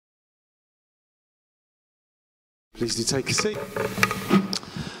Please do take a seat.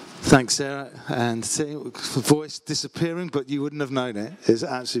 Thanks, Sarah. And voice disappearing, but you wouldn't have known it. It's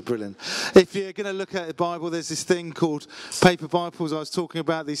absolutely brilliant. If you're going to look at the Bible, there's this thing called paper Bibles. I was talking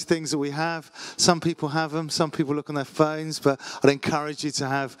about these things that we have. Some people have them. Some people look on their phones. But I'd encourage you to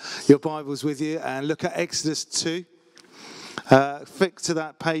have your Bibles with you and look at Exodus 2. Flick to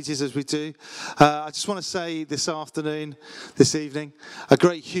that pages as we do. I just want to say this evening, a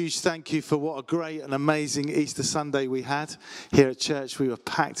great huge thank you for what a great and amazing Easter Sunday we had here at church. We were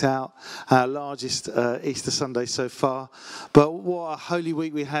packed out, our largest Easter Sunday so far. But what a holy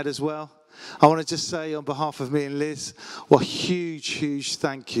week we had as well. I want to just say on behalf of me and Liz, what a huge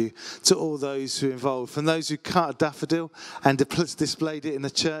thank you to all those who are involved. From those who cut a daffodil and displayed it in the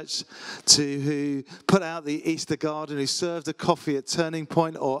church, to who put out the Easter garden, who served a coffee at Turning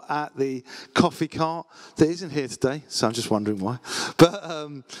Point or at the coffee cart that isn't here today, so I'm just wondering why. But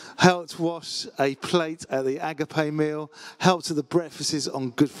helped wash a plate at the agape meal, helped at the breakfasts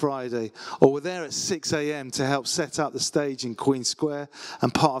on Good Friday, or were there at 6 a.m. to help set up the stage in Queen Square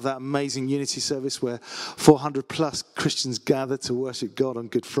and part of that amazing unity service where 400 plus Christians gather to worship God on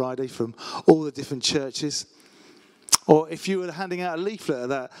Good Friday from all the different churches. Or if you were handing out a leaflet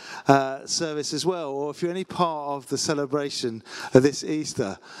at that service as well, or if you're any part of the celebration of this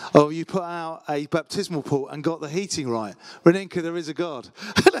Easter, or you put out a baptismal pool and got the heating right. Reninka, there is a God.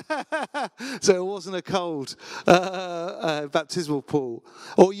 So it wasn't a cold baptismal pool.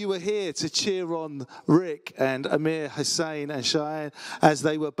 Or you were here to cheer on Rick and Amir, Hussein and Cheyenne as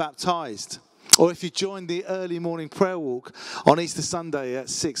they were baptized. Or if you joined the early morning prayer walk on Easter Sunday at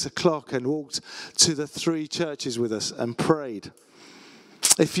 6 o'clock and walked to the 3 churches with us and prayed.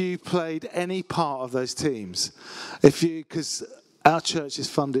 If you played any part of those teams, because our church is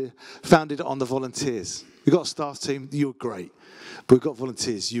founded on the volunteers. We've got a staff team, you're great. But we've got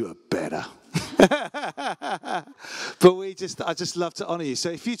volunteers, you are better. But I just love to honour you. So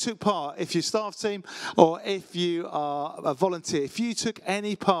if you took part, if you're staff team or if you are a volunteer, if you took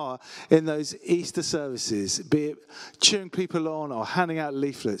any part in those Easter services, be it cheering people on or handing out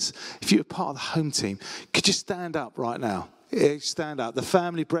leaflets, if you were part of the home team, could you stand up right now? Stand up. The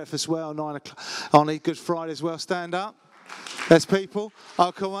family breakfast, 9 o'clock on a Good Friday as well, stand up. There's people.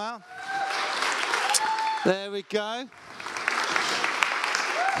 I'll come out. There we go.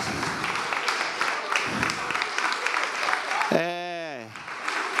 Yeah.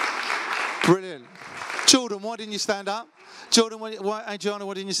 Brilliant. Jordan, why didn't you stand up? Jordan, Joanna,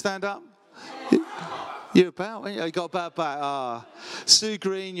 why didn't you stand up? You're about, aren't you? You got a bad back. Sue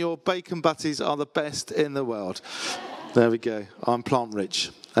Green, your bacon butties are the best in the world. There we go. I'm plant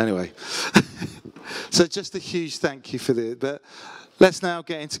rich. Anyway. So just a huge thank you for this. But let's now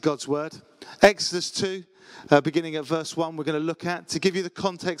get into God's word. Exodus 2. Beginning at verse 1, we're going to look at, to give you the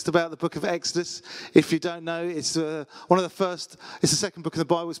context about the book of Exodus. If you don't know, it's it's the second book in the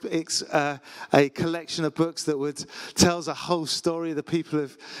Bible. It's a collection of books that tells a whole story of the people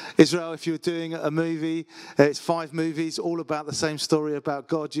of Israel. If you were doing a movie, it's 5 movies, all about the same story about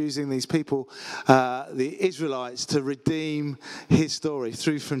God using these people, the Israelites, to redeem his story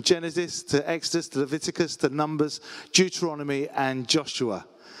through from Genesis to Exodus to Leviticus to Numbers, Deuteronomy and Joshua.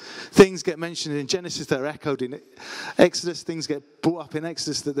 Things get mentioned in Genesis that are echoed in Exodus. Things get brought up in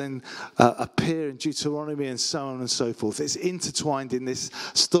Exodus that then appear in Deuteronomy and so on and so forth. It's intertwined in this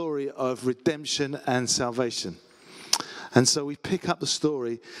story of redemption and salvation. And so we pick up the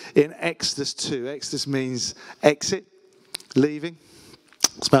story in Exodus 2. Exodus means exit, leaving.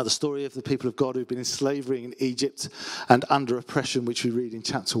 It's about the story of the people of God who've been in slavery in Egypt and under oppression, which we read in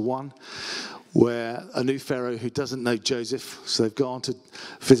chapter 1. Where a new Pharaoh who doesn't know Joseph, so they've gone to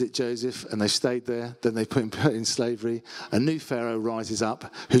visit Joseph and they've stayed there, then they put him in slavery. A new Pharaoh rises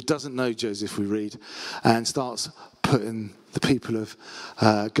up who doesn't know Joseph, we read, and starts putting the people of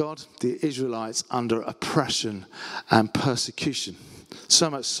God, the Israelites, under oppression and persecution. So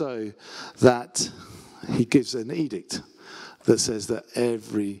much so that he gives an edict that says that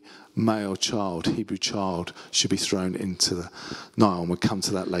every male child, Hebrew child, should be thrown into the Nile, and we'll come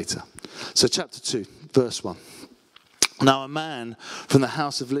to that later. So chapter 2, verse 1. Now a man from the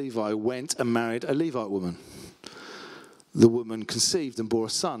house of Levi went and married a Levite woman. The woman conceived and bore a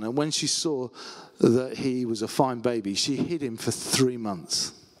son, and when she saw that he was a fine baby, she hid him for 3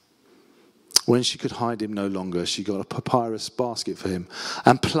 months. When she could hide him no longer, she got a papyrus basket for him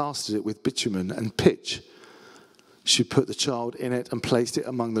and plastered it with bitumen and pitch. She put the child in it and placed it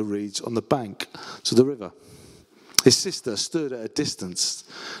among the reeds on the bank to the river. His sister stood at a distance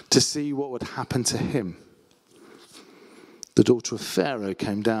to see what would happen to him. The daughter of Pharaoh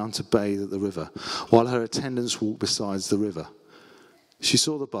came down to bathe at the river, while her attendants walked beside the river. She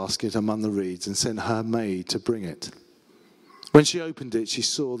saw the basket among the reeds and sent her maid to bring it. When she opened it, she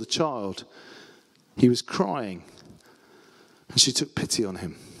saw the child. He was crying, and she took pity on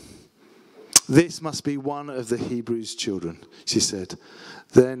him. "This must be one of the Hebrews' children," she said.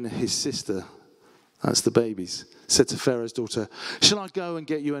 Then his sister, that's the babies, said to Pharaoh's daughter, "Shall I go and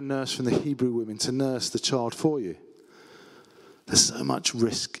get you a nurse from the Hebrew women to nurse the child for you?" There's so much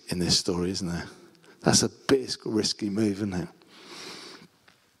risk in this story, isn't there? That's a big, risky move, isn't it?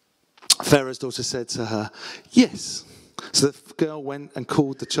 Pharaoh's daughter said to her, "Yes." So the girl went and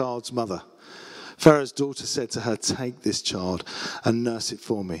called the child's mother. Pharaoh's daughter said to her, "Take this child and nurse it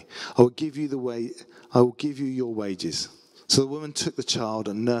for me. I will give you your wages." So the woman took the child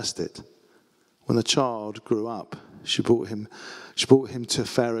and nursed it. When the child grew up, she brought him to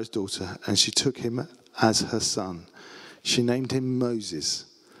Pharaoh's daughter, and she took him as her son. She named him Moses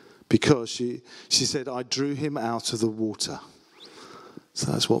because she said, "I drew him out of the water."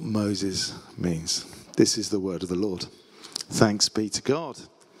 So that's what Moses means. This is the word of the Lord. Thanks be to God.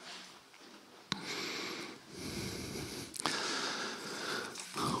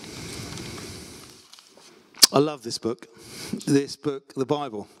 I love this book, the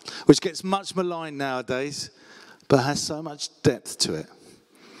Bible, which gets much maligned nowadays, but has so much depth to it.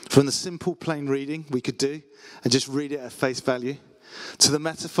 From the simple, plain reading we could do and just read it at face value, to the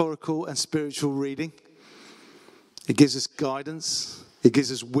metaphorical and spiritual reading. It gives us guidance, it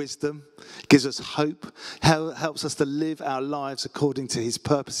gives us wisdom, it gives us hope, helps us to live our lives according to his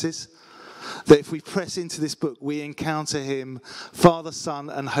purposes. That if we press into this book, we encounter him, Father, Son,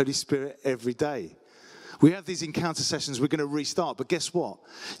 and Holy Spirit every day. We have these encounter sessions we're going to restart, but guess what?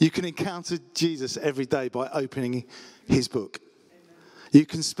 You can encounter Jesus every day by opening his book. You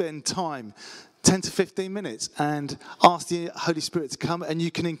can spend time, 10 to 15 minutes, and ask the Holy Spirit to come, and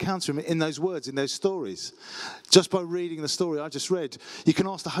you can encounter him in those words, in those stories. Just by reading the story I just read, you can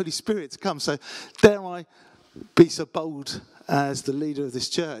ask the Holy Spirit to come. So dare I be so bold as the leader of this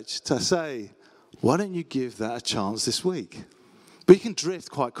church to say, why don't you give that a chance this week? We can drift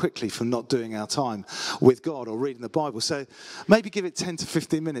quite quickly from not doing our time with God or reading the Bible. So maybe give it 10 to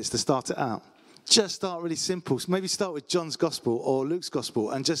 15 minutes to start it out. Just start really simple. So maybe start with John's Gospel or Luke's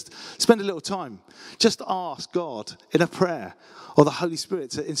Gospel and just spend a little time. Just ask God in a prayer or the Holy Spirit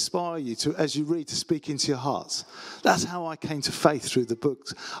to inspire you to, as you read, to speak into your hearts. That's how I came to faith through the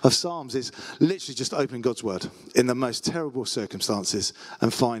book of Psalms, is literally just opening God's word in the most terrible circumstances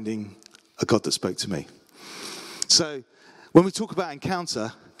and finding a God that spoke to me. So when we talk about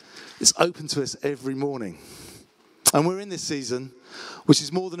encounter, it's open to us every morning. And we're in this season, which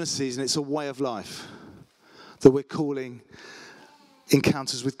is more than a season, it's a way of life that we're calling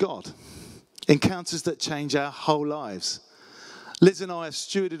encounters with God. Encounters that change our whole lives. Liz and I have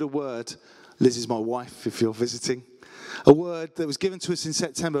stewarded a word. Liz is my wife, if you're visiting. A word that was given to us in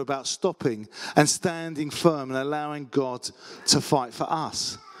September about stopping and standing firm and allowing God to fight for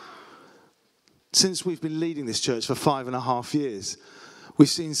us. Since we've been leading this church for 5.5 years, we've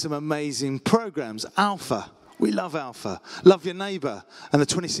seen some amazing programs. Alpha, we love Alpha. Love Your Neighbour, and the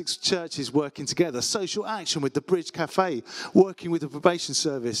 26 churches working together. Social Action with the Bridge Cafe, working with the probation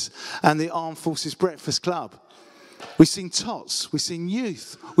service and the Armed Forces Breakfast Club. We've seen TOTS, we've seen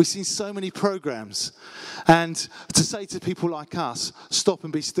youth, we've seen so many programs. And to say to people like us, stop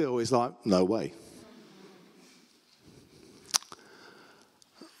and be still, is like, no way.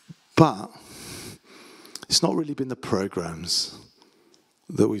 But it's not really been the programs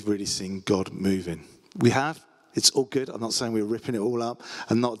that we've really seen God moving. We have. It's all good. I'm not saying we're ripping it all up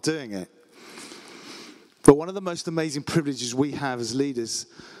and not doing it. But one of the most amazing privileges we have as leaders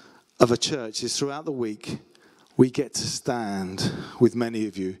of a church is throughout the week, we get to stand with many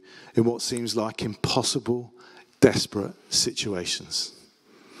of you in what seems like impossible, desperate situations.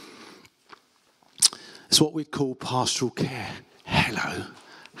 It's what we'd call pastoral care. Hello,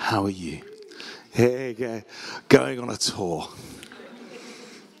 how are you? Here you go, going on a tour.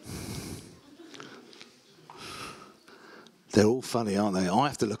 They're all funny, aren't they? I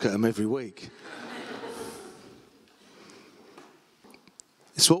have to look at them every week.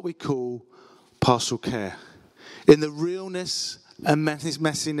 It's what we call pastoral care. In the realness and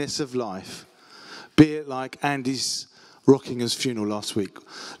messiness of life, be it like Andy's Rockingham funeral last week.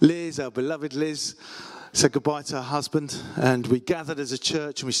 Liz, our beloved Liz, said goodbye to her husband, and we gathered as a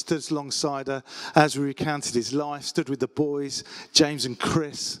church and we stood alongside her as we recounted his life, stood with the boys, James and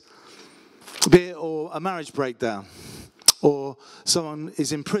Chris. Be it or a marriage breakdown, or someone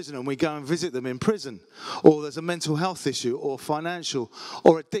is in prison and we go and visit them in prison, or there's a mental health issue, or financial,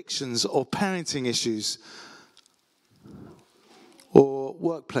 or addictions, or parenting issues, or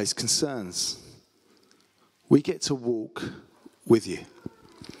workplace concerns. We get to walk with you.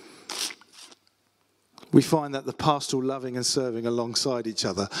 We find that the pastoral loving and serving alongside each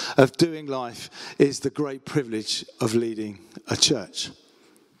other, of doing life, is the great privilege of leading a church.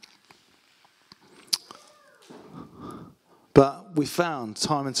 But we found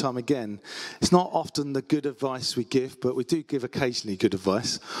time and time again, it's not often the good advice we give, but we do give occasionally good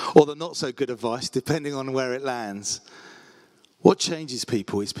advice, or the not so good advice, depending on where it lands. What changes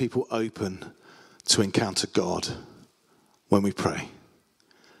people is people open to encounter God when we pray,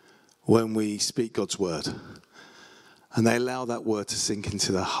 when we speak God's word, and they allow that word to sink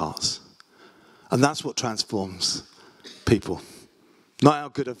into their hearts. And that's what transforms people, not our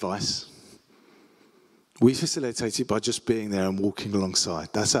good advice. We facilitate it by just being there and walking alongside.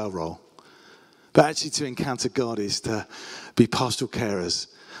 That's our role. But actually to encounter God is to be pastoral carers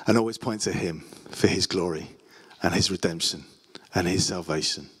and always point to him for his glory and his redemption and his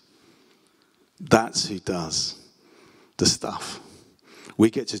salvation. That's who does the stuff. We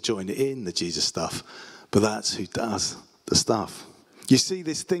get to join in the Jesus stuff, but that's who does the stuff. You see,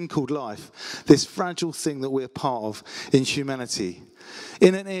 this thing called life, this fragile thing that we're part of in humanity,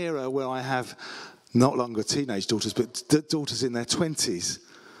 in an era where I have not longer teenage daughters, but daughters in their 20s,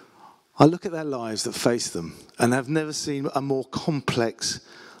 I look at their lives that face them and have never seen a more complex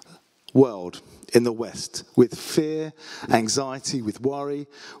world in the West, with fear, anxiety, with worry,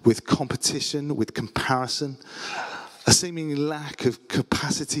 with competition, with comparison, a seeming lack of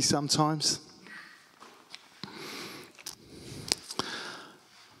capacity sometimes.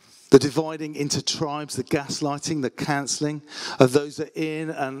 The dividing into tribes, the gaslighting, the cancelling of those that are in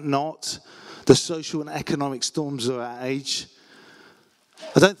and not, the social and economic storms of our age.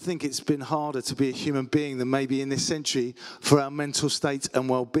 I don't think it's been harder to be a human being than maybe in this century for our mental state and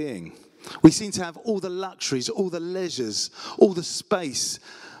well-being. We seem to have all the luxuries, all the leisures, all the space,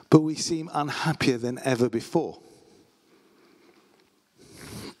 but we seem unhappier than ever before.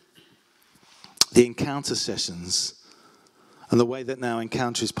 The encounter sessions and the way that now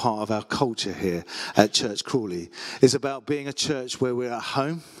Encounter is part of our culture here at Church Crawley is about being a church where we're at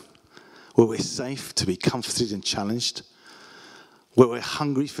home, where we're safe to be comforted and challenged, where we're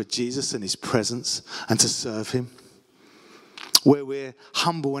hungry for Jesus and his presence and to serve him, where we're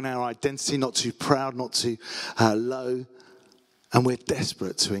humble in our identity, not too proud, not too low, and we're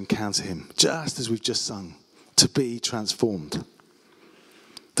desperate to encounter him, just as we've just sung, to be transformed.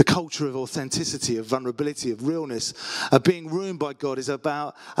 The culture of authenticity, of vulnerability, of realness, of being ruined by God is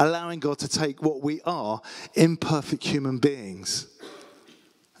about allowing God to take what we are, imperfect human beings,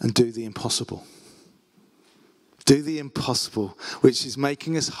 and do the impossible. Do the impossible, which is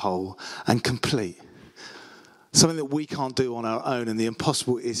making us whole and complete. Something that we can't do on our own, and the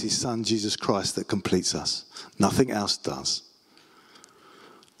impossible is his son, Jesus Christ, that completes us. Nothing else does.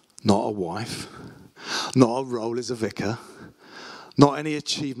 Not a wife, not a role as a vicar, not any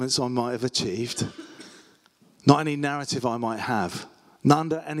achievements I might have achieved, not any narrative I might have, not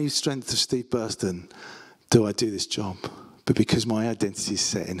under any strength of Steve Burston do I do this job, but because my identity is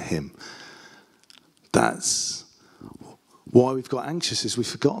set in him. That's why we've got anxious, is we've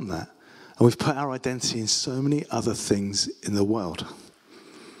forgotten that. And we've put our identity in so many other things in the world.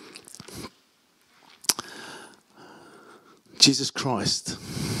 Jesus Christ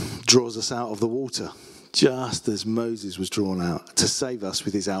draws us out of the water, just as Moses was drawn out, to save us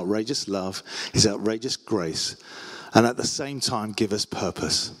with his outrageous love, his outrageous grace, and at the same time give us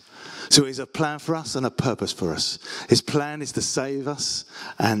purpose. So he's a plan for us and a purpose for us. His plan is to save us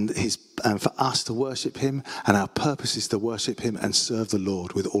and for us to worship him, and our purpose is to worship him and serve the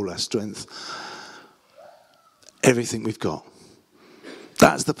Lord with all our strength. Everything we've got.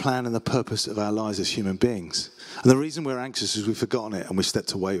 That's the plan and the purpose of our lives as human beings. And the reason we're anxious is we've forgotten it and we've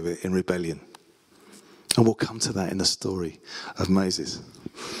stepped away with it in rebellion. And we'll come to that in the story of Moses.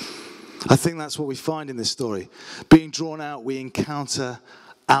 I think that's what we find in this story. Being drawn out, we encounter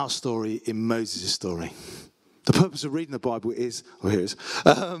our story in Moses' story. The purpose of reading the Bible is, here it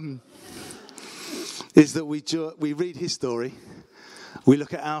is that we read his story, we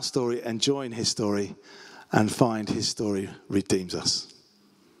look at our story and join his story and find his story redeems us.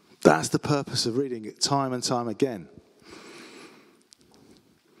 That's the purpose of reading it time and time again.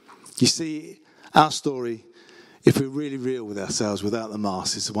 You see, our story, if we're really real with ourselves without the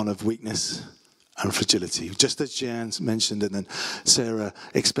mask, is one of weakness and fragility. Just as Jan mentioned and then Sarah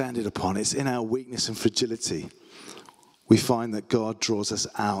expanded upon, it's in our weakness and fragility we find that God draws us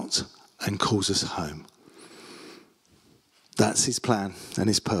out and calls us home. That's his plan and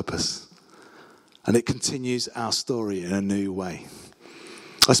his purpose. And it continues our story in a new way.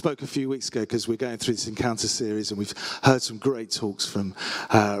 I spoke a few weeks ago because we're going through this Encounter series and we've heard some great talks from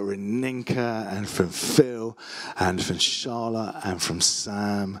Reninka and from Phil and from Charlotte and from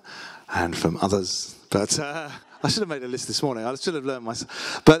Sam and from others. But I should have made a list this morning. I should have learned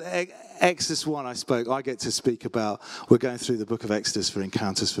myself. But Exodus 1 I get to speak about. We're going through the book of Exodus for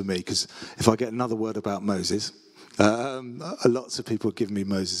Encounters for me because if I get another word about Moses, lots of people give me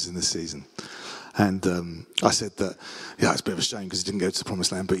Moses in this season. And I said that, it's a bit of a shame because he didn't go to the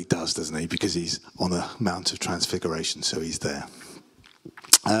Promised Land, but he does, doesn't he? Because he's on the Mount of Transfiguration, so he's there.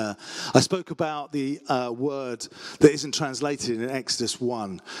 I spoke about the word that isn't translated in Exodus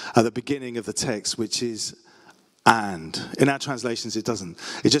 1 at the beginning of the text, which is and. In our translations, it doesn't.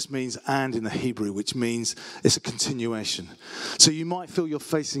 It just means and in the Hebrew, which means it's a continuation. So you might feel you're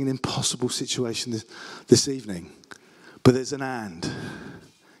facing an impossible situation this evening, but there's an and,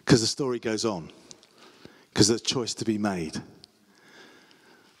 because the story goes on. Because there's a choice to be made.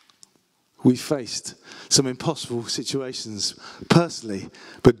 We faced some impossible situations personally,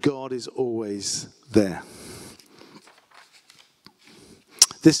 but God is always there.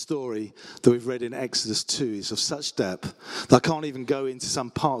 This story that we've read in Exodus 2 is of such depth that I can't even go into some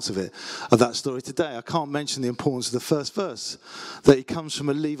parts of that story today. I can't mention the importance of the first verse, that he comes from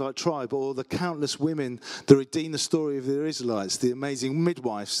a Levite tribe, or the countless women that redeem the story of the Israelites, the amazing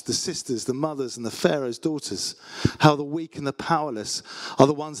midwives, the sisters, the mothers, and the Pharaoh's daughters. How the weak and the powerless are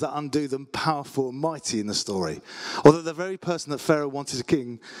the ones that undo the powerful and mighty in the story. Or that the very person that Pharaoh wanted a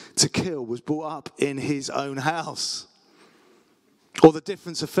king to kill was brought up in his own house. Or the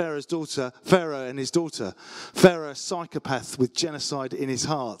difference of Pharaoh and his daughter. Pharaoh, a psychopath with genocide in his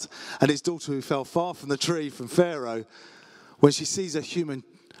heart, and his daughter who fell far from the tree from Pharaoh, when she sees a human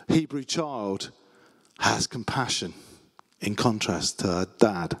Hebrew child, has compassion in contrast to her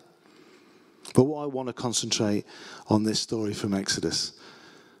dad. But what I want to concentrate on this story from Exodus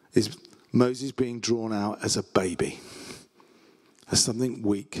is Moses being drawn out as a baby, as something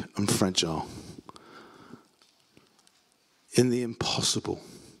weak and fragile. In the impossible,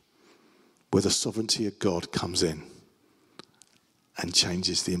 where the sovereignty of God comes in and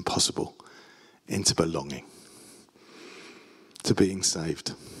changes the impossible into belonging, to being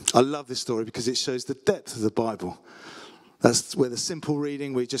saved. I love this story because it shows the depth of the Bible. That's where the simple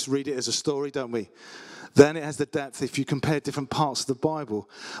reading, we just read it as a story, don't we? Then it has the depth if you compare different parts of the Bible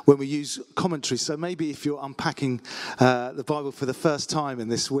when we use commentary. So maybe if you're unpacking the Bible for the first time in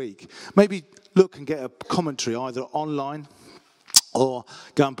this week, maybe look and get a commentary either online or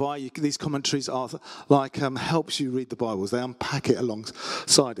go and buy. These commentaries are like helps you read the Bibles. They unpack it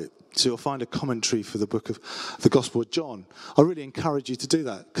alongside it. So you'll find a commentary for the book of the Gospel of John. I really encourage you to do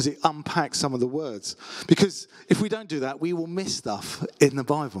that because it unpacks some of the words. Because if we don't do that, we will miss stuff in the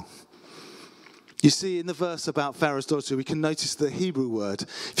Bible. You see, in the verse about Pharaoh's daughter, we can notice the Hebrew word.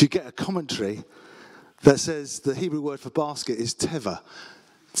 If you get a commentary that says the Hebrew word for basket is teva,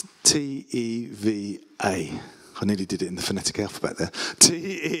 T-E-V-A. I nearly did it in the phonetic alphabet there.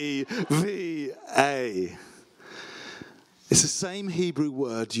 T-E-V-A. It's the same Hebrew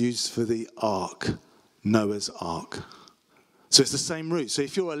word used for the ark, Noah's ark. So it's the same root. So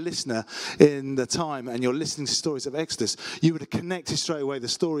if you're a listener in the time and you're listening to stories of Exodus, you would have connected straight away the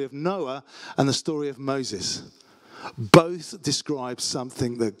story of Noah and the story of Moses. Both describe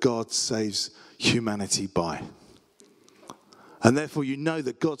something that God saves humanity by. And therefore you know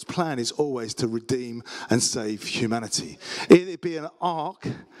that God's plan is always to redeem and save humanity. It'd be an ark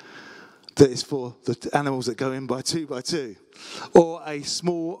that is for the animals that go in by two, or a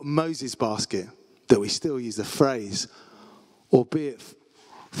small Moses basket that we still use the phrase, or be it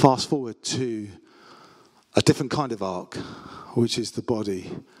fast forward to a different kind of ark, which is the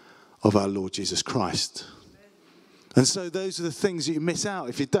body of our Lord Jesus Christ. And so those are the things that you miss out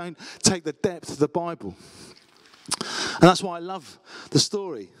if you don't take the depth of the Bible. And that's why I love the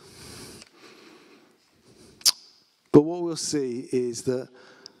story. But what we'll see is that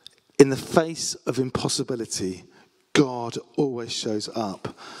in the face of impossibility, God always shows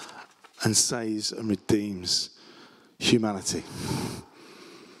up and saves and redeems humanity.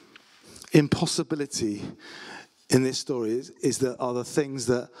 Impossibility in this story are the things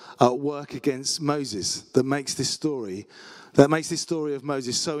that are at work against Moses that makes this story of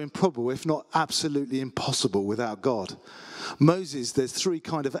Moses so improbable, if not absolutely impossible without God. Moses, there's three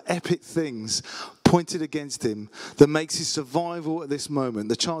kind of epic things pointed against him that makes his survival at this moment,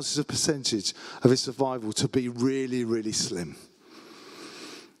 the chances of percentage of his survival, to be really, really slim.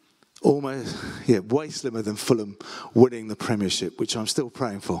 Almost, way slimmer than Fulham winning the Premiership, which I'm still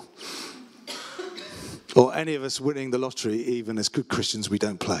praying for. Or any of us winning the lottery, even as good Christians we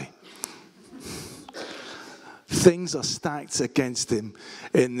don't play. Things are stacked against him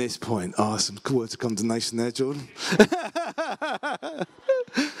in this point. Oh, some cool words of condemnation there, Jordan.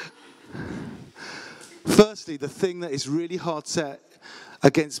 Firstly, the thing that is really hard set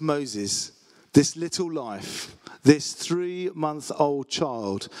against Moses, this little life, this 3-month-old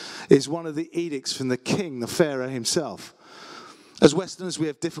child, is one of the edicts from the king, the Pharaoh himself. As Westerners, we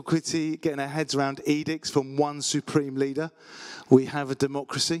have difficulty getting our heads around edicts from one supreme leader. We have a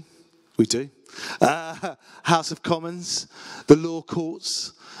democracy. We do. House of Commons, the law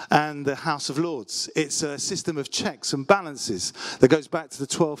courts, and the House of Lords. It's a system of checks and balances that goes back to the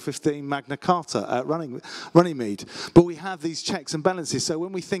 1215 Magna Carta at Runnymede. But we have these checks and balances. So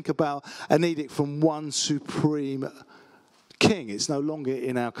when we think about an edict from one supreme king, it's no longer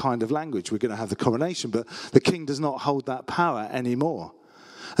in our kind of language. We're going to have the coronation, but the king does not hold that power anymore.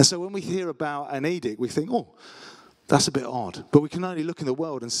 And so when we hear about an edict, we think, oh, that's a bit odd. But we can only look in the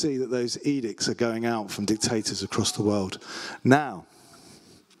world and see that those edicts are going out from dictators across the world now.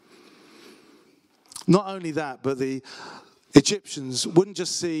 Not only that, but the Egyptians wouldn't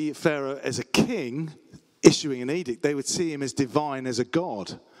just see Pharaoh as a king issuing an edict. They would see him as divine, as a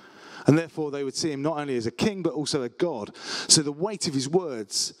god. And therefore they would see him not only as a king, but also a god. So the weight of his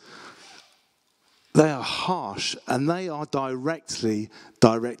words, they are harsh, and they are directly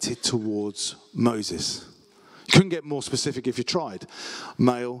directed towards Moses. You couldn't get more specific if you tried.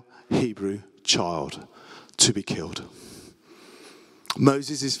 Male Hebrew child to be killed.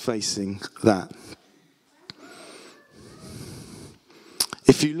 Moses is facing that.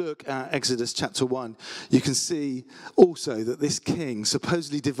 If you look at Exodus chapter 1, you can see also that this king,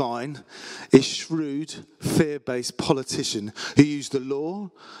 supposedly divine, is shrewd, fear-based politician who used the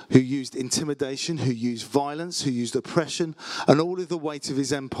law, who used intimidation, who used violence, who used oppression, and all of the weight of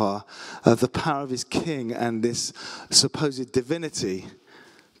his empire, the power of his king and this supposed divinity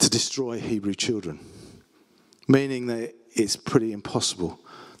to destroy Hebrew children. Meaning that it's pretty impossible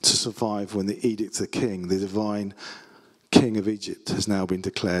to survive when the edict of the king, the divine King of Egypt, has now been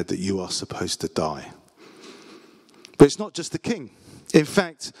declared that you are supposed to die. But it's not just the king. In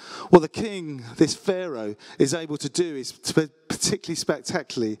fact, what the king, this Pharaoh, is able to do is particularly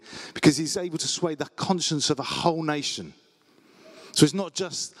spectacularly because he's able to sway the conscience of a whole nation. So it's not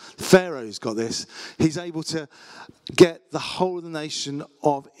just Pharaoh who's got this. He's able to get the whole of the nation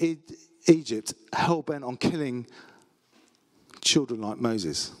of Egypt hell-bent on killing children like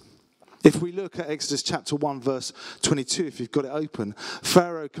Moses. If we look at Exodus chapter 1, verse 22, if you've got it open,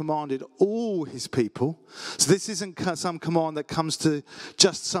 Pharaoh commanded all his people. So this isn't some command that comes to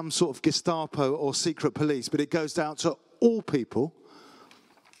just some sort of Gestapo or secret police, but it goes down to all people,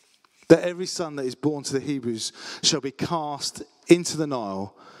 that every son that is born to the Hebrews shall be cast into the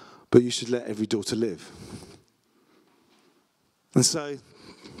Nile, but you should let every daughter live. And so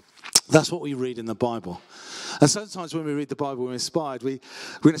that's what we read in the Bible. And sometimes when we read the Bible, we're inspired, we're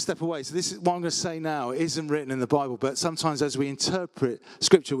going to step away. So this is what I'm going to say now. It isn't written in the Bible, but sometimes as we interpret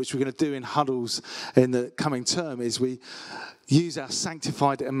Scripture, which we're going to do in huddles in the coming term, is we use our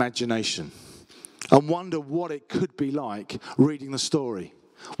sanctified imagination and wonder what it could be like reading the story.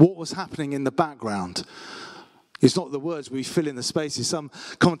 What was happening in the background? It's not the words, we fill in the spaces. Some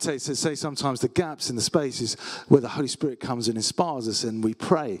commentators say sometimes the gaps in the spaces where the Holy Spirit comes and inspires us and we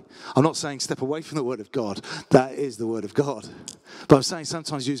pray. I'm not saying step away from the Word of God. That is the Word of God. But I'm saying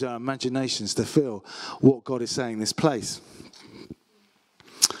sometimes use our imaginations to feel what God is saying in this place.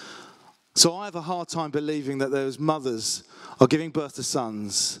 So I have a hard time believing that those mothers are giving birth to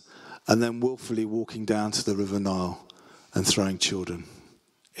sons and then willfully walking down to the River Nile and throwing children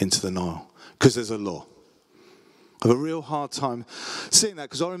into the Nile. Because there's a law. I have a real hard time seeing that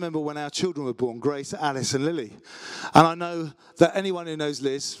because I remember when our children were born, Grace, Alice and Lily. And I know that anyone who knows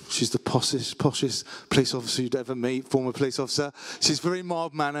Liz, she's the poshest police officer you'd ever meet, former police officer. She's very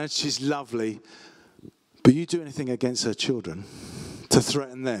mild-mannered, she's lovely. But you do anything against her children to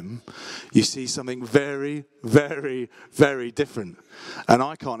threaten them, you see something very, very, very different. And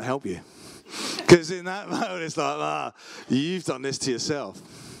I can't help you. Because in that moment it's like, you've done this to yourself.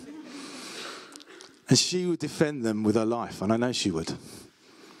 And she would defend them with her life, and I know she would.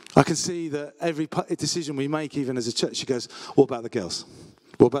 I can see that every decision we make, even as a church, she goes, what about the girls?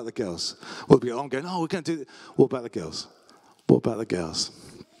 What about the girls? I'm going, we're going to do this. What about the girls? What about the girls?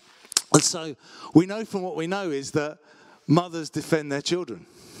 And so we know from what we know is that mothers defend their children.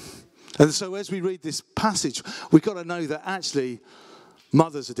 And so as we read this passage, we've got to know that actually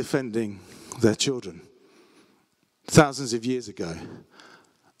mothers are defending their children. Thousands of years ago,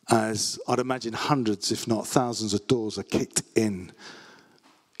 as I'd imagine hundreds, if not thousands of doors are kicked in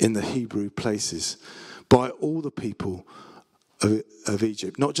the Hebrew places by all the people of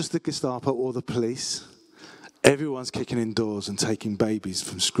Egypt. Not just the Gestapo or the police. Everyone's kicking indoors and taking babies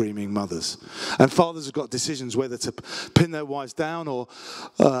from screaming mothers. And fathers have got decisions whether to pin their wives down or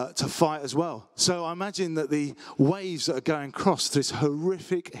to fight as well. So I imagine that the waves that are going across this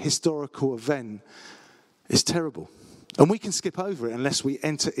horrific historical event is terrible. And we can skip over it unless we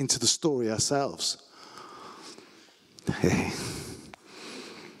enter into the story ourselves.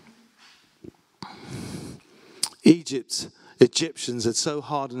 Egyptians had so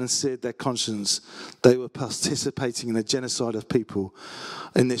hardened and seared their conscience, they were participating in a genocide of people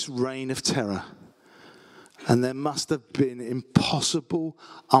in this reign of terror. And there must have been impossible,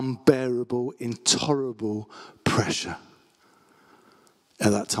 unbearable, intolerable pressure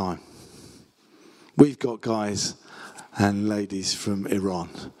at that time. We've got guys and ladies from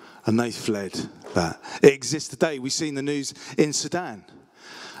Iran, and they fled that. It exists today. We've seen the news in Sudan.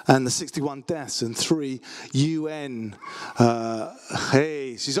 And the 61 deaths and 3 UN.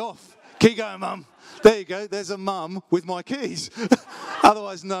 Hey, she's off. Keep going, Mum. There you go. There's a mum with my keys.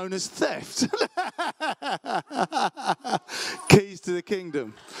 Otherwise known as theft. Keys to the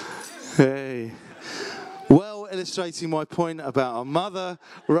kingdom. Hey. Well illustrating my point about a mother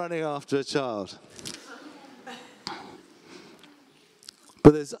running after a child.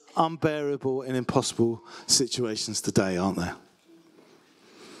 But there's unbearable and impossible situations today, aren't there?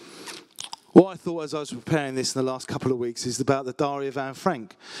 What I thought as I was preparing this in the last couple of weeks is about the diary of Anne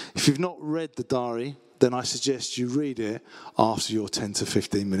Frank. If you've not read the diary, then I suggest you read it after your 10 to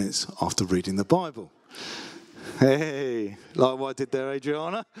 15 minutes after reading the Bible. Hey, like what I did there,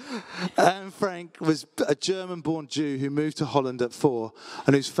 Adriana. Anne Frank was a German-born Jew who moved to Holland at 4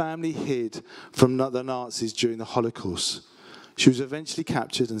 and whose family hid from the Nazis during the Holocaust. She was eventually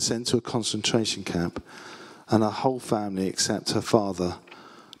captured and sent to a concentration camp, and her whole family, except her father,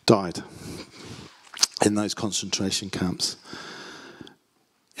 died in those concentration camps.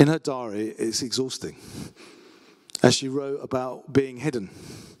 In her diary, it's exhausting, as she wrote about being hidden,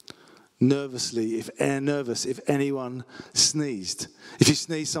 nervous if anyone sneezed. If you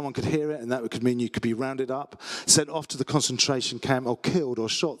sneezed, someone could hear it, and that could mean you could be rounded up, sent off to the concentration camp, or killed or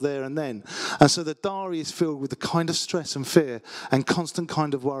shot there and then. And so the diary is filled with the kind of stress and fear and constant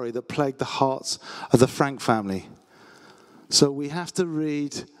kind of worry that plagued the hearts of the Frank family. So we have to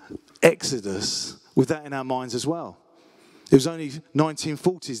read Exodus with that in our minds as well. It was only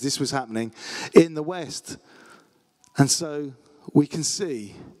 1940s this was happening in the West. And so we can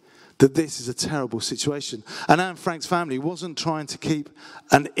see that this is a terrible situation. And Anne Frank's family wasn't trying to keep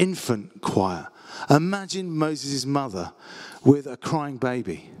an infant quiet. Imagine Moses' mother with a crying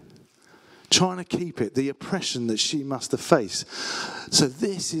baby, trying to keep it, the oppression that she must have faced. So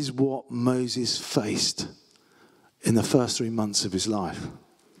this is what Moses faced in the first 3 months of his life.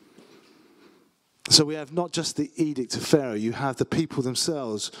 So we have not just the edict of Pharaoh, you have the people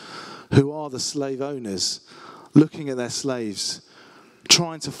themselves who are the slave owners looking at their slaves,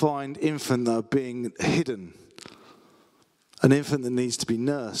 trying to find infant that are being hidden. An infant that needs to be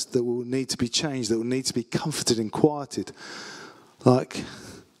nursed, that will need to be changed, that will need to be comforted and quieted. Like,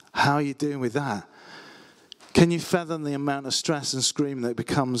 how are you doing with that? Can you fathom the amount of stress and screaming that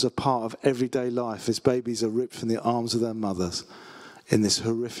becomes a part of everyday life as babies are ripped from the arms of their mothers in this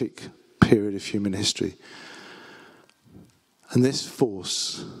horrific period of human history? And this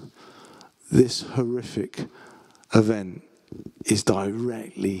force, this horrific event is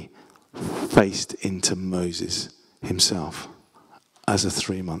directly faced into Moses himself as a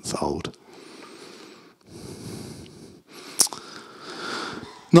 3-month-old.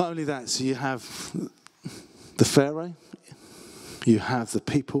 Not only that, so you have the Pharaoh, you have the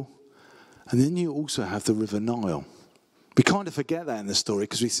people, and then you also have the River Nile. We kind of forget that in the story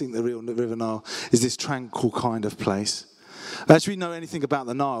because we think the real River Nile is this tranquil kind of place. As we know anything about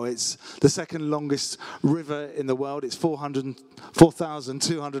the Nile, it's the second longest river in the world. It's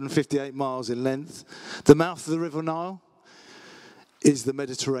 4,258 miles in length. The mouth of the River Nile is the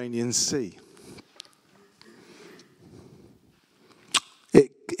Mediterranean Sea.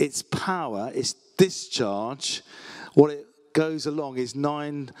 Its power, its discharge, what it goes along is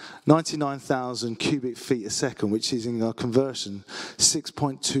 99,000 cubic feet a second, which is in our conversion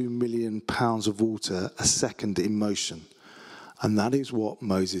 6.2 million pounds of water a second in motion. And that is what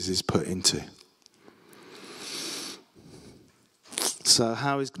Moses is put into. So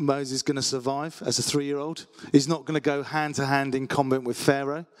how is Moses going to survive as a 3-year-old? He's not going to go hand to hand in combat with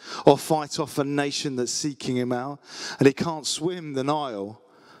Pharaoh or fight off a nation that's seeking him out. And he can't swim the Nile.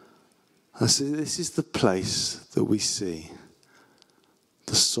 And so this is the place that we see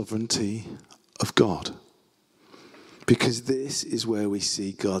the sovereignty of God. Because this is where we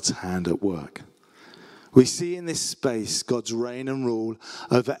see God's hand at work. We see in this space God's reign and rule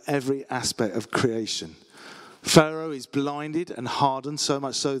over every aspect of creation. Pharaoh is blinded and hardened, so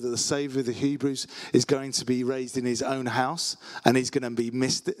much so that the Savior of the Hebrews is going to be raised in his own house, and he's going to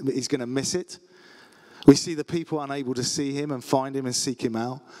miss it. We see the people unable to see him and find him and seek him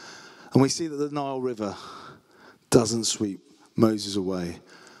out. And we see that the Nile River doesn't sweep Moses away,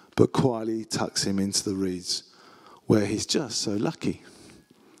 but quietly tucks him into the reeds, where he's just so lucky,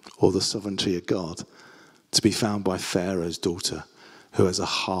 or the sovereignty of God, to be found by Pharaoh's daughter, who has a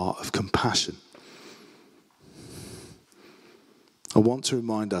heart of compassion. I want to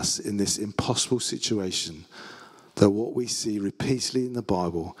remind us in this impossible situation that what we see repeatedly in the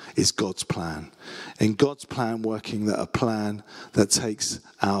Bible is God's plan. And God's plan working that a plan that takes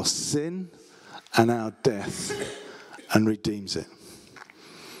our sin and our death and redeems it.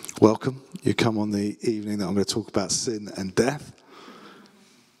 Welcome. You come on the evening that I'm going to talk about sin and death.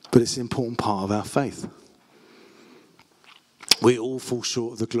 But it's an important part of our faith. We all fall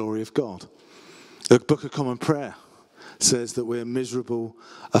short of the glory of God. The Book of Common Prayer says that we're miserable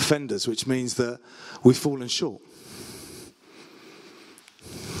offenders, which means that we've fallen short.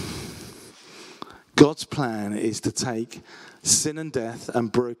 God's plan is to take sin and death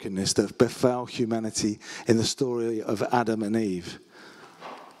and brokenness that befell humanity in the story of Adam and Eve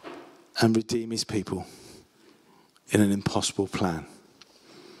and redeem his people in an impossible plan.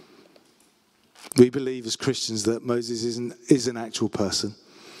 We believe as Christians that Moses is an actual person,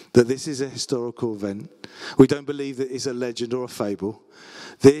 that this is a historical event. We don't believe that it's a legend or a fable.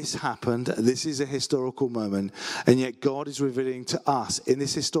 This happened, this is a historical moment, and yet God is revealing to us in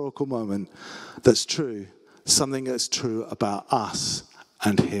this historical moment that's true, something that's true about us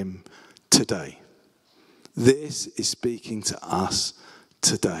and him today. This is speaking to us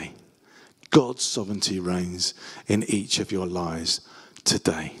today. God's sovereignty reigns in each of your lives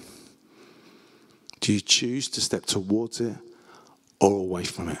today. Do you choose to step towards it or away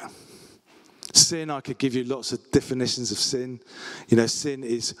from it? Sin, I could give you lots of definitions of sin. You know, sin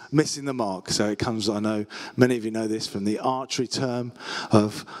is missing the mark. So it comes, I know many of you know this from the archery term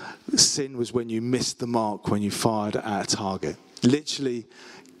of sin was when you missed the mark, when you fired at a target. Literally,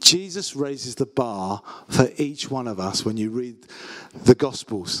 Jesus raises the bar for each one of us when you read the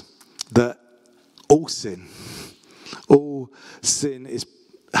Gospels, that all sin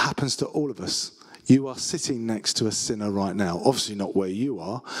happens to all of us. You are sitting next to a sinner right now. Obviously not where you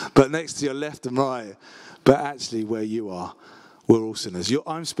are, but next to your left and right. But actually where you are, we're all sinners.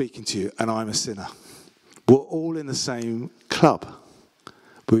 I'm speaking to you and I'm a sinner. We're all in the same club,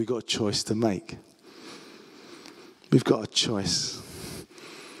 but we've got a choice to make. We've got a choice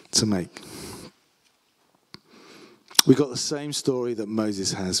to make. We've got the same story that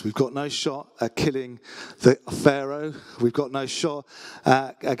Moses has. We've got no shot at killing the Pharaoh. We've got no shot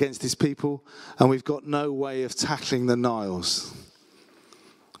against his people. And we've got no way of tackling the Niles.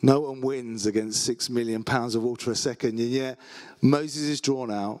 No one wins against 6 million pounds of water a second. And yet Moses is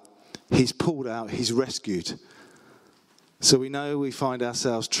drawn out. He's pulled out. He's rescued. So we know we find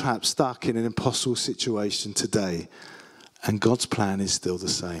ourselves trapped, stuck in an impossible situation today. And God's plan is still the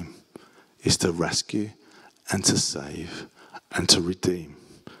same. It's to rescue and to save, and to redeem.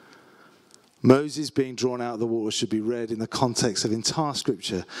 Moses being drawn out of the water should be read in the context of entire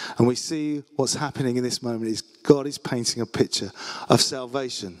Scripture. And we see what's happening in this moment is God is painting a picture of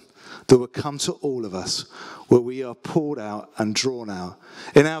salvation that will come to all of us, where we are pulled out and drawn out.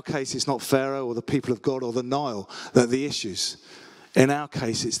 In our case, it's not Pharaoh or the people of God or the Nile that are the issues. In our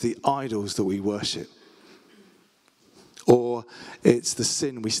case, it's the idols that we worship. Or it's the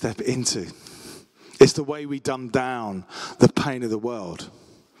sin we step into. It's the way we dumb down the pain of the world.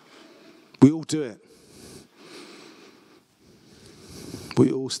 We all do it.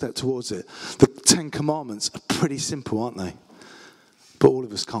 We all step towards it. The 10 Commandments are pretty simple, aren't they? But all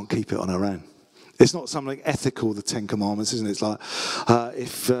of us can't keep it on our own. It's not something ethical, the 10 Commandments, isn't it? It's like,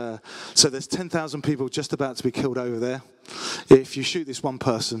 so there's 10,000 people just about to be killed over there. If you shoot this one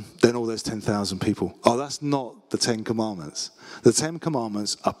person, then all those 10,000 people. Oh, that's not the 10 Commandments. The 10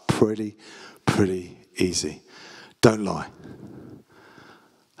 Commandments are pretty easy. Don't lie.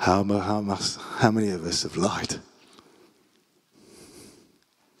 How many of us have lied?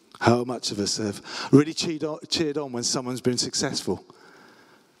 How much of us have really cheered on when someone's been successful?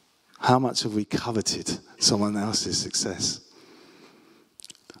 How much have we coveted someone else's success?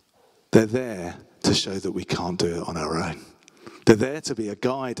 They're there to show that we can't do it on our own. They're there to be a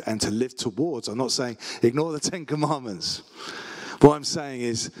guide and to live towards. I'm not saying ignore the 10 Commandments. What I'm saying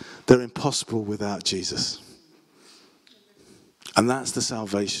is they're impossible without Jesus. And that's the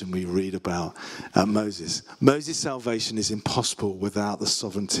salvation we read about at Moses. Moses' salvation is impossible without the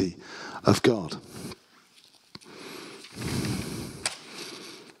sovereignty of God.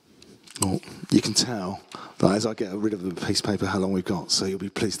 Well, you can tell But as I get rid of the piece of paper, how long we've got, so you'll be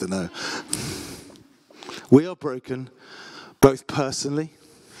pleased to know. We are broken, both personally.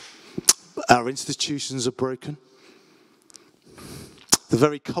 Our institutions are broken. The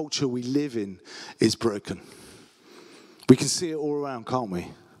very culture we live in is broken. We can see it all around, can't we?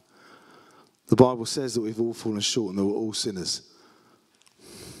 The Bible says that we've all fallen short and that we're all sinners.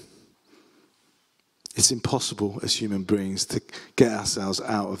 It's impossible as human beings to get ourselves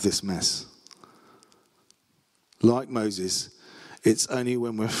out of this mess. Like Moses, it's only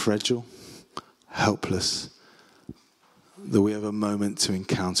when we're fragile, helpless, that we have a moment to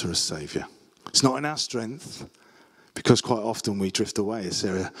encounter a Saviour. It's not in our strength, because quite often we drift away, as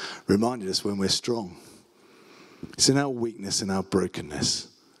Sarah reminded us, when we're strong. It's in our weakness and our brokenness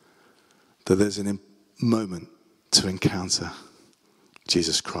that there's a moment to encounter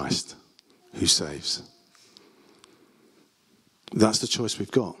Jesus Christ, who saves. That's the choice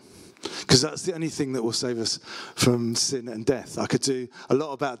we've got. Because that's the only thing that will save us from sin and death. I could do a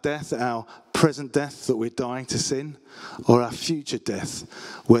lot about death, our present death that we're dying to sin, or our future death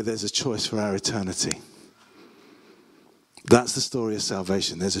where there's a choice for our eternity. That's the story of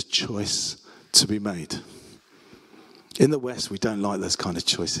salvation. There's a choice to be made. In the West, we don't like those kind of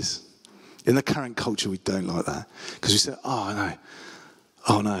choices. In the current culture, we don't like that. Because we say, oh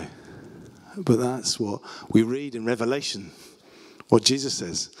no. But that's what we read in Revelation. What Jesus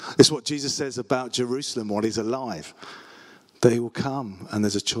says. It's what Jesus says about Jerusalem while he's alive. That he will come and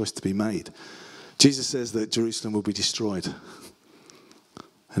there's a choice to be made. Jesus says that Jerusalem will be destroyed.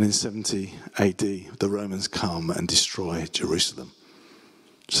 And in 70 AD, the Romans come and destroy Jerusalem.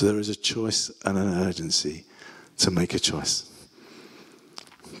 So there is a choice and an urgency to make a choice.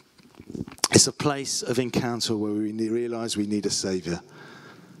 It's a place of encounter where we realise we need a Saviour.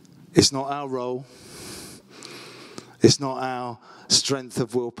 It's not our role. It's not our strength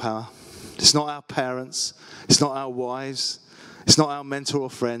of willpower. It's not our parents. It's not our wives. It's not our mentor or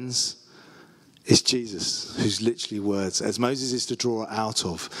friends. It's Jesus, whose literally words, as Moses is to draw out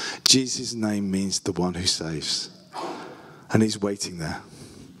of, Jesus' name means the one who saves. And he's waiting there.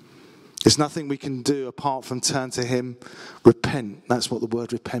 There's nothing we can do apart from turn to him, repent. That's what the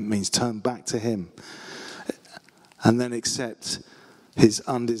word repent means, turn back to him. And then accept his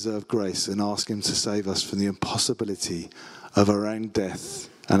undeserved grace and ask him to save us from the impossibility of our own death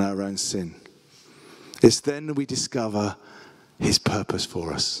and our own sin. It's then we discover his purpose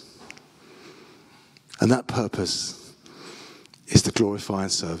for us. And that purpose is to glorify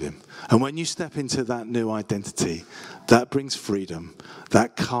and serve him. And when you step into that new identity, that brings freedom,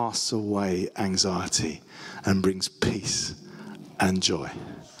 that casts away anxiety and brings peace and joy.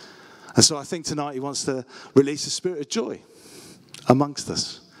 And so I think tonight he wants to release a spirit of joy amongst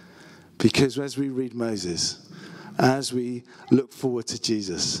us. Because as we read Moses, as we look forward to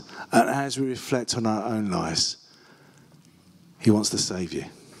Jesus, and as we reflect on our own lives, he wants to save you.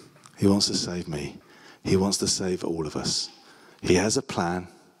 He wants to save me. He wants to save all of us. He has a plan.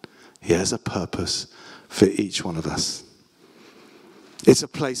 He has a purpose for each one of us. It's a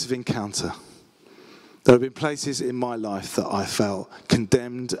place of encounter. There have been places in my life that I felt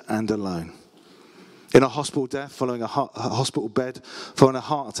condemned and alone. In a hospital death, following a hospital bed, following a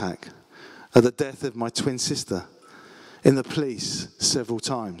heart attack, at the death of my twin sister, in the police several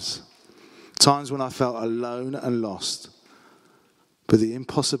times. Times when I felt alone and lost. But the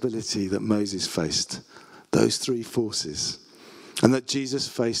impossibility that Moses faced, those three forces, and that Jesus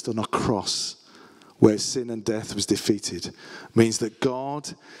faced on a cross where sin and death was defeated, means that God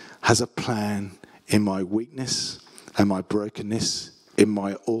has a plan in my weakness and my brokenness, in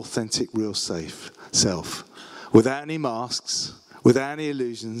my authentic, real self. Without any masks, without any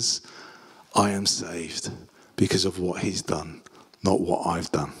illusions, I am saved because of what he's done, not what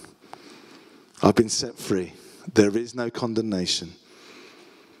I've done. I've been set free. There is no condemnation.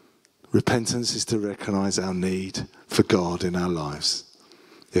 Repentance is to recognize our need for God in our lives.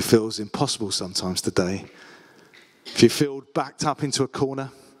 It feels impossible sometimes today. If you feel backed up into a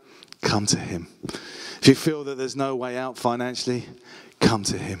corner, come to him. If you feel that there's no way out financially, come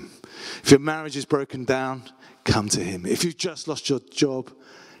to him. If your marriage is broken down, come to him. If you've just lost your job,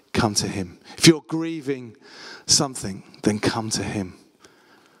 come to him. If you're grieving something, then come to him.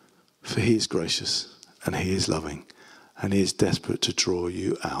 For he is gracious and he is loving and he is desperate to draw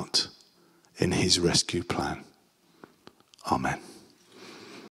you out in his rescue plan. Amen.